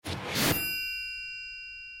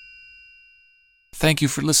Thank you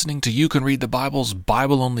for listening to You Can Read the Bible's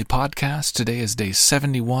Bible-Only podcast. Today is day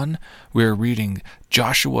 71. We're reading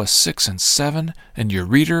Joshua 6 and 7, and your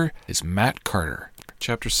reader is Matt Carter.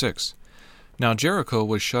 Chapter 6. Now Jericho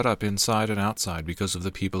was shut up inside and outside because of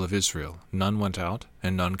the people of Israel. None went out,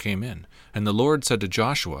 and none came in. And the Lord said to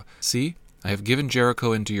Joshua, See, I have given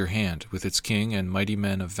Jericho into your hand, with its king and mighty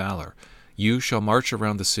men of valor. You shall march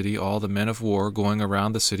around the city, all the men of war, going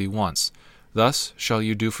around the city once. Thus shall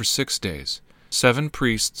you do for 6 days. 7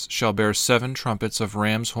 priests shall bear 7 trumpets of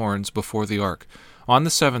ram's horns before the ark. On the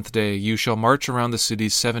 7th day you shall march around the city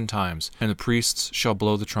 7 times, and the priests shall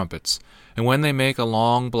blow the trumpets. And when they make a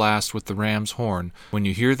long blast with the ram's horn, when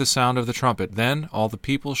you hear the sound of the trumpet, then all the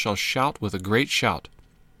people shall shout with a great shout,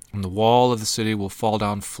 and the wall of the city will fall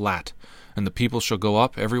down flat, and the people shall go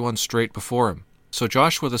up, every one straight before him. So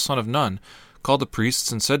Joshua the son of Nun called the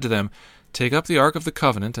priests and said to them, Take up the ark of the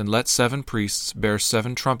covenant, and let 7 priests bear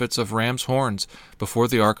 7 trumpets of ram's horns before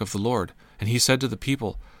the ark of the Lord. And he said to the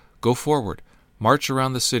people, Go forward, march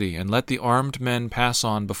around the city, and let the armed men pass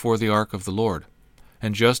on before the ark of the Lord.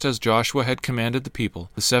 And just as Joshua had commanded the people,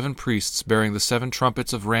 the 7 priests bearing the 7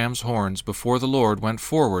 trumpets of ram's horns before the Lord went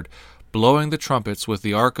forward, blowing the trumpets with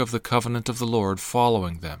the ark of the covenant of the Lord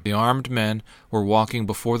following them. The armed men were walking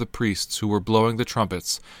before the priests who were blowing the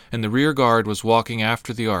trumpets, and the rear guard was walking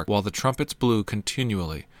after the ark, while the trumpets blew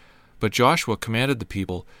continually. But Joshua commanded the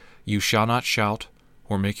people, You shall not shout,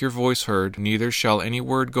 or make your voice heard, neither shall any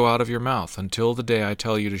word go out of your mouth, until the day I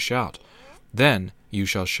tell you to shout. Then you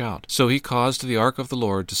shall shout. So he caused the ark of the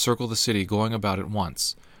Lord to circle the city, going about it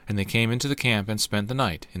once. And they came into the camp and spent the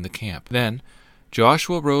night in the camp. Then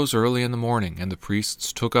Joshua rose early in the morning, and the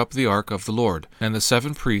priests took up the ark of the Lord. And the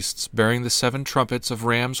 7 priests, bearing the 7 trumpets of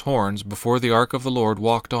ram's horns before the ark of the Lord,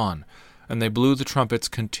 walked on. And they blew the trumpets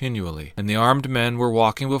continually. And the armed men were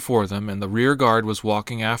walking before them, and the rear guard was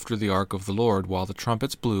walking after the ark of the Lord, while the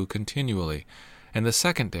trumpets blew continually. And the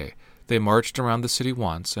 2nd day they marched around the city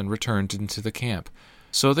once, and returned into the camp.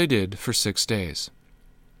 So they did for 6 days.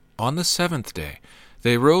 On the 7th day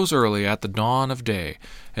they rose early at the dawn of day,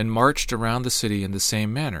 and marched around the city in the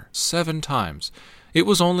same manner, 7 times. It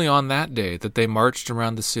was only on that day that they marched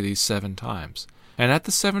around the city 7 times. And at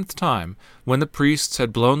the 7th time, when the priests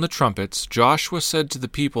had blown the trumpets, Joshua said to the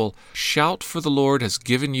people, Shout, for the Lord has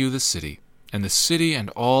given you the city, and the city and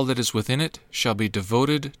all that is within it shall be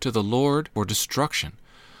devoted to the Lord for destruction.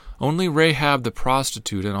 Only Rahab the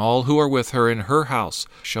prostitute and all who are with her in her house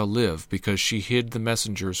shall live, because she hid the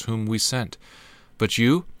messengers whom we sent. But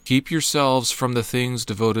you, keep yourselves from the things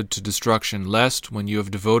devoted to destruction, lest, when you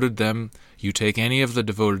have devoted them, you take any of the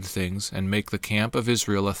devoted things, and make the camp of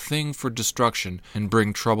Israel a thing for destruction, and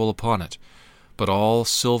bring trouble upon it. But all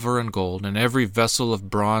silver and gold, and every vessel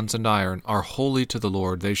of bronze and iron, are holy to the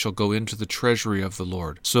Lord. They shall go into the treasury of the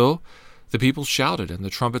Lord. So the people shouted, and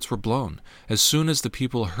the trumpets were blown. As soon as the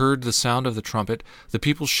people heard the sound of the trumpet, the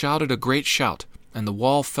people shouted a great shout, and the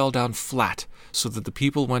wall fell down flat, so that the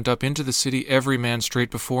people went up into the city, every man straight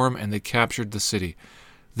before him, and they captured the city.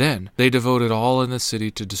 Then they devoted all in the city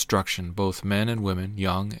to destruction, both men and women,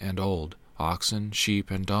 young and old, oxen, sheep,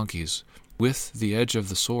 and donkeys, with the edge of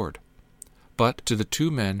the sword. But to the 2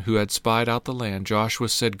 men who had spied out the land, Joshua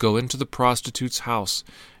said, Go into the prostitute's house,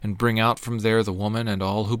 and bring out from there the woman and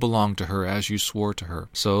all who belong to her, as you swore to her.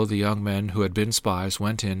 So the young men who had been spies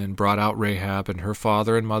went in and brought out Rahab and her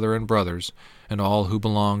father and mother and brothers, and all who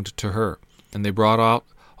belonged to her. And they brought out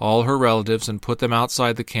all her relatives and put them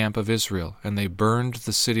outside the camp of Israel, and they burned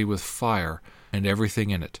the city with fire and everything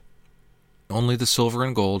in it. Only the silver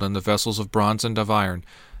and gold and the vessels of bronze and of iron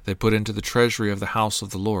they put into the treasury of the house of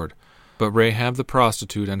the Lord. But Rahab the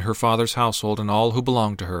prostitute and her father's household and all who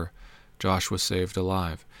belonged to her, Joshua saved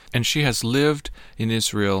alive. And she has lived in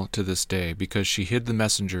Israel to this day, because she hid the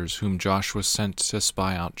messengers whom Joshua sent to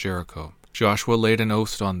spy out Jericho. Joshua laid an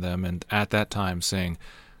oath on them, and at that time, saying,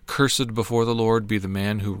 Cursed before the Lord be the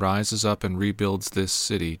man who rises up and rebuilds this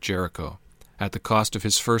city, Jericho. At the cost of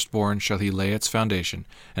his firstborn shall he lay its foundation,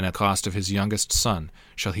 and at the cost of his youngest son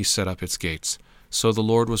shall he set up its gates. So the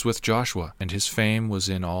Lord was with Joshua, and his fame was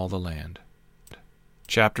in all the land.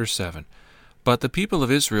 Chapter 7. But the people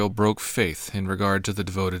of Israel broke faith in regard to the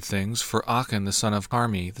devoted things, for Achan the son of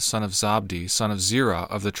Carmi, the son of Zabdi, son of Zerah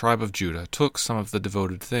of the tribe of Judah, took some of the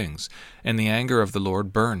devoted things, and the anger of the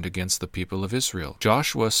Lord burned against the people of Israel.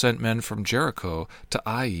 Joshua sent men from Jericho to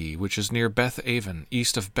Ai, which is near Beth-aven,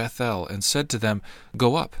 east of Bethel, and said to them,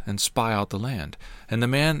 Go up and spy out the land. And the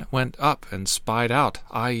man went up and spied out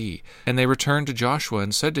Ai. And they returned to Joshua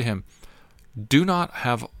and said to him, Do not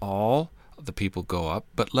have all the people go up,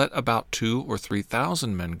 but let about 2,000 or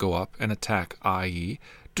 3,000 men go up and attack Ai.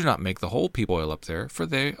 Do not make the whole people oil up there, for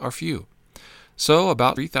they are few. So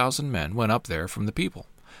about 3,000 men went up there from the people,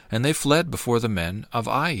 and they fled before the men of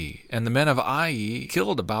Ai. And the men of Ai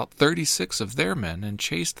killed about 36 of their men, and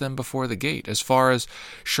chased them before the gate as far as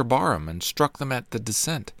Shebarim, and struck them at the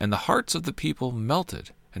descent. And the hearts of the people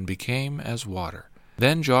melted, and became as water.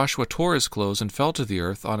 Then Joshua tore his clothes, and fell to the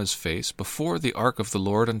earth on his face before the ark of the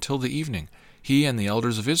Lord until the evening, he and the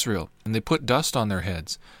elders of Israel. And they put dust on their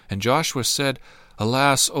heads. And Joshua said,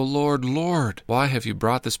 Alas, O Lord, Lord, why have you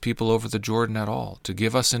brought this people over the Jordan at all, to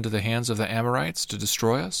give us into the hands of the Amorites, to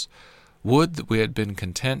destroy us? Would that we had been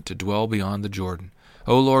content to dwell beyond the Jordan.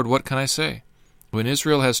 O Lord, what can I say? When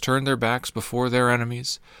Israel has turned their backs before their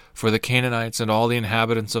enemies, for the Canaanites and all the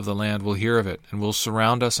inhabitants of the land will hear of it, and will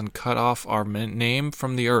surround us and cut off our name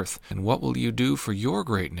from the earth. And what will you do for your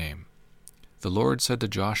great name? The Lord said to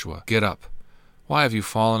Joshua, Get up. Why have you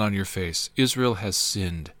fallen on your face? Israel has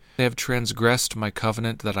sinned. They have transgressed my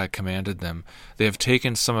covenant that I commanded them. They have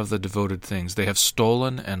taken some of the devoted things. They have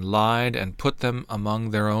stolen and lied and put them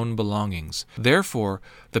among their own belongings. Therefore,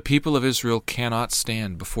 the people of Israel cannot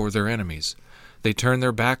stand before their enemies. They turn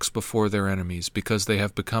their backs before their enemies because they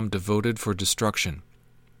have become devoted for destruction.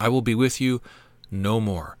 I will be with you no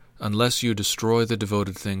more, unless you destroy the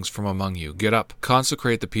devoted things from among you. Get up,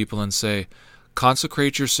 consecrate the people, and say,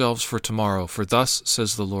 Consecrate yourselves for tomorrow, for thus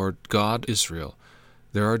says the Lord God Israel,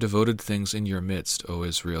 There are devoted things in your midst, O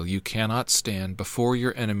Israel. You cannot stand before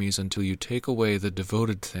your enemies until you take away the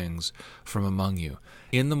devoted things from among you.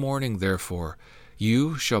 In the morning, therefore,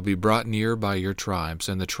 you shall be brought near by your tribes,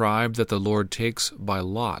 and the tribe that the Lord takes by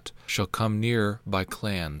lot shall come near by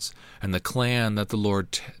clans, and the clan that the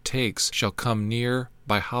Lord takes shall come near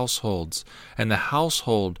by households, and the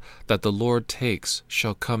household that the Lord takes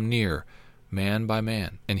shall come near, man by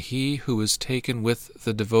man. And he who is taken with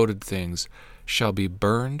the devoted things shall be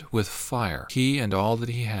burned with fire, he and all that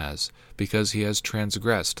he has, because he has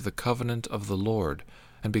transgressed the covenant of the Lord,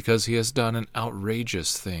 and because he has done an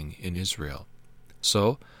outrageous thing in Israel.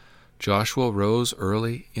 So Joshua rose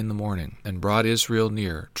early in the morning, and brought Israel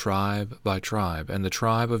near, tribe by tribe, and the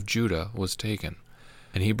tribe of Judah was taken.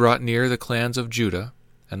 And he brought near the clans of Judah,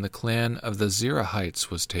 and the clan of the Zerahites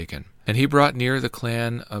was taken. And he brought near the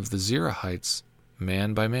clan of the Zerahites,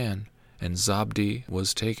 man by man, and Zabdi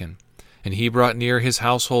was taken. And he brought near his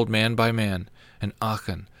household man by man, and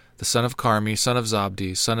Achan, the son of Carmi, son of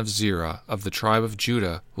Zabdi, son of Zerah, of the tribe of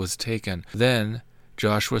Judah, was taken. Then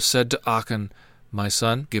Joshua said to Achan, My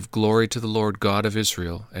son, give glory to the Lord God of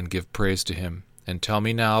Israel, and give praise to him. And tell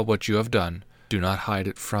me now what you have done. Do not hide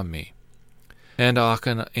it from me. And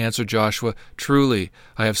Achan answered Joshua, Truly,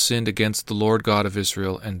 I have sinned against the Lord God of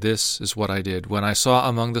Israel, and this is what I did. When I saw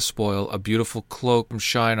among the spoil a beautiful cloak from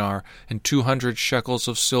Shinar, and 200 shekels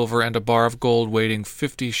of silver, and a bar of gold weighing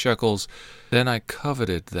 50 shekels, then I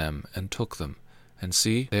coveted them and took them. And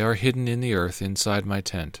see, they are hidden in the earth inside my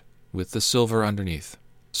tent, with the silver underneath.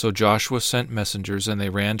 So Joshua sent messengers, and they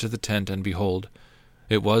ran to the tent, and behold,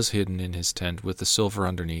 it was hidden in his tent with the silver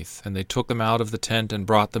underneath. And they took them out of the tent, and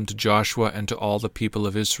brought them to Joshua and to all the people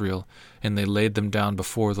of Israel, and they laid them down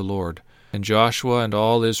before the Lord. And Joshua and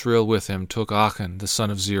all Israel with him took Achan the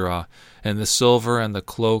son of Zerah, and the silver and the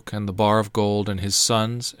cloak and the bar of gold, and his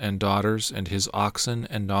sons and daughters, and his oxen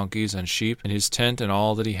and donkeys and sheep, and his tent and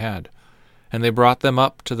all that he had. And they brought them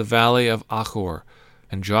up to the valley of Achor.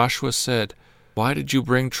 And Joshua said, Why did you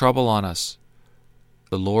bring trouble on us?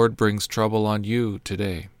 The Lord brings trouble on you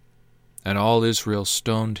today. And all Israel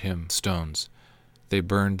stoned him stones. They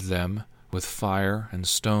burned them with fire, and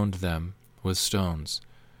stoned them with stones.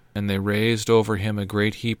 And they raised over him a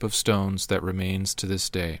great heap of stones that remains to this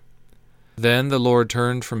day. Then the Lord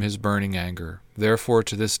turned from his burning anger. Therefore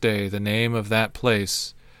to this day the name of that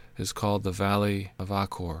place is called the Valley of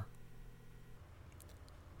Achor.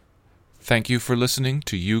 Thank you for listening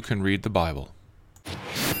to You Can Read the Bible.